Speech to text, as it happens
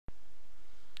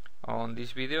On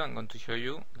this video I'm going to show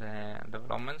you the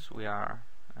developments we are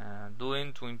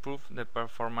doing to improve the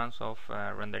performance of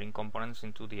rendering components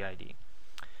into the IDE.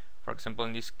 For example,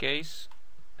 in this case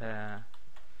you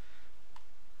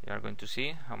are going to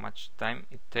see how much time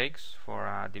it takes for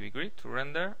a DB grid to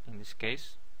render. In this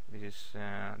case this is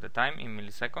the time in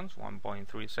milliseconds,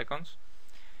 1.3 seconds.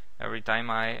 Every time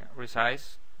I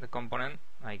resize the component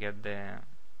I get the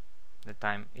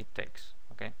time it takes.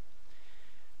 Okay.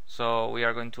 So we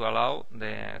are going to allow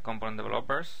the component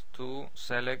developers to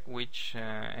select which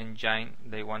engine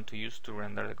they want to use to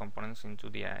render the components into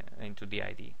the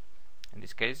IDE. In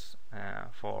this case,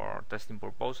 for testing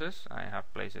purposes, I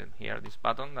have placed here this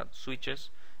button that switches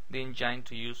the engine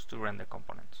to use to render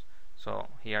components. So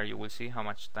here you will see how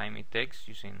much time it takes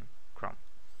using Chrome.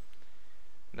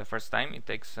 The first time it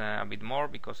takes a bit more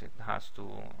because it has to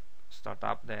start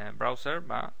up the browser,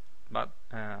 but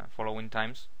following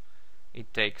times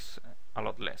it takes a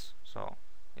lot less, so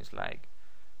it's like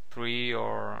 3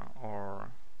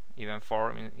 or even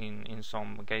 4 in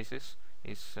some cases.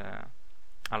 Is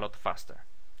a lot faster.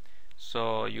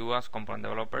 So you as component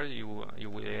developer you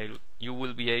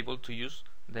will be able to use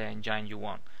the engine you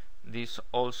want. This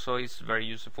also is very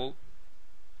useful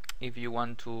if you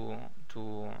want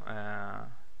to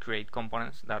create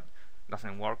components that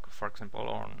doesn't work, for example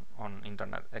on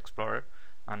Internet Explorer,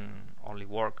 and only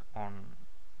work on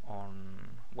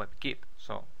webkit.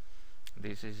 So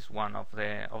this is one of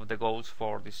the goals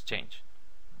for this change.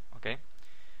 Okay,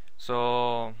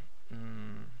 so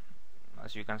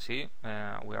as you can see,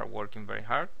 we are working very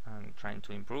hard and trying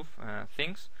to improve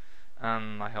things,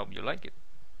 and I hope you like it.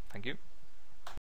 Thank you.